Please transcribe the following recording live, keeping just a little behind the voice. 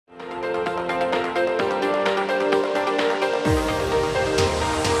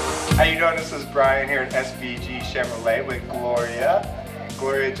doing? This is Brian here at SVG Chevrolet with Gloria.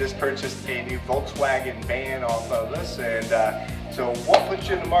 Gloria just purchased a new Volkswagen van off of us, and so what put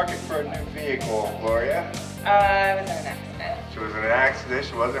you in the market for a new vehicle, Gloria? I was in an accident. She was in an accident.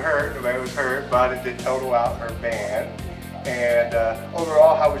 She wasn't hurt. Nobody was hurt, but it did total out her van. And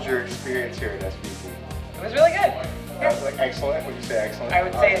overall, how was your experience here at SVG? It was really good. Like excellent? Would you say excellent? I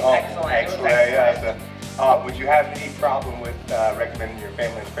would say it's excellent. Excellent. It was excellent. Yeah. Would you have any problem with recommending your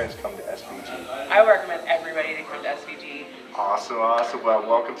family and friends come to SVG? I would recommend everybody to come to SVG. Awesome, awesome. Well,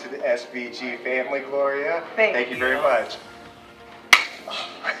 welcome to the SVG family, Gloria. Thank you very much.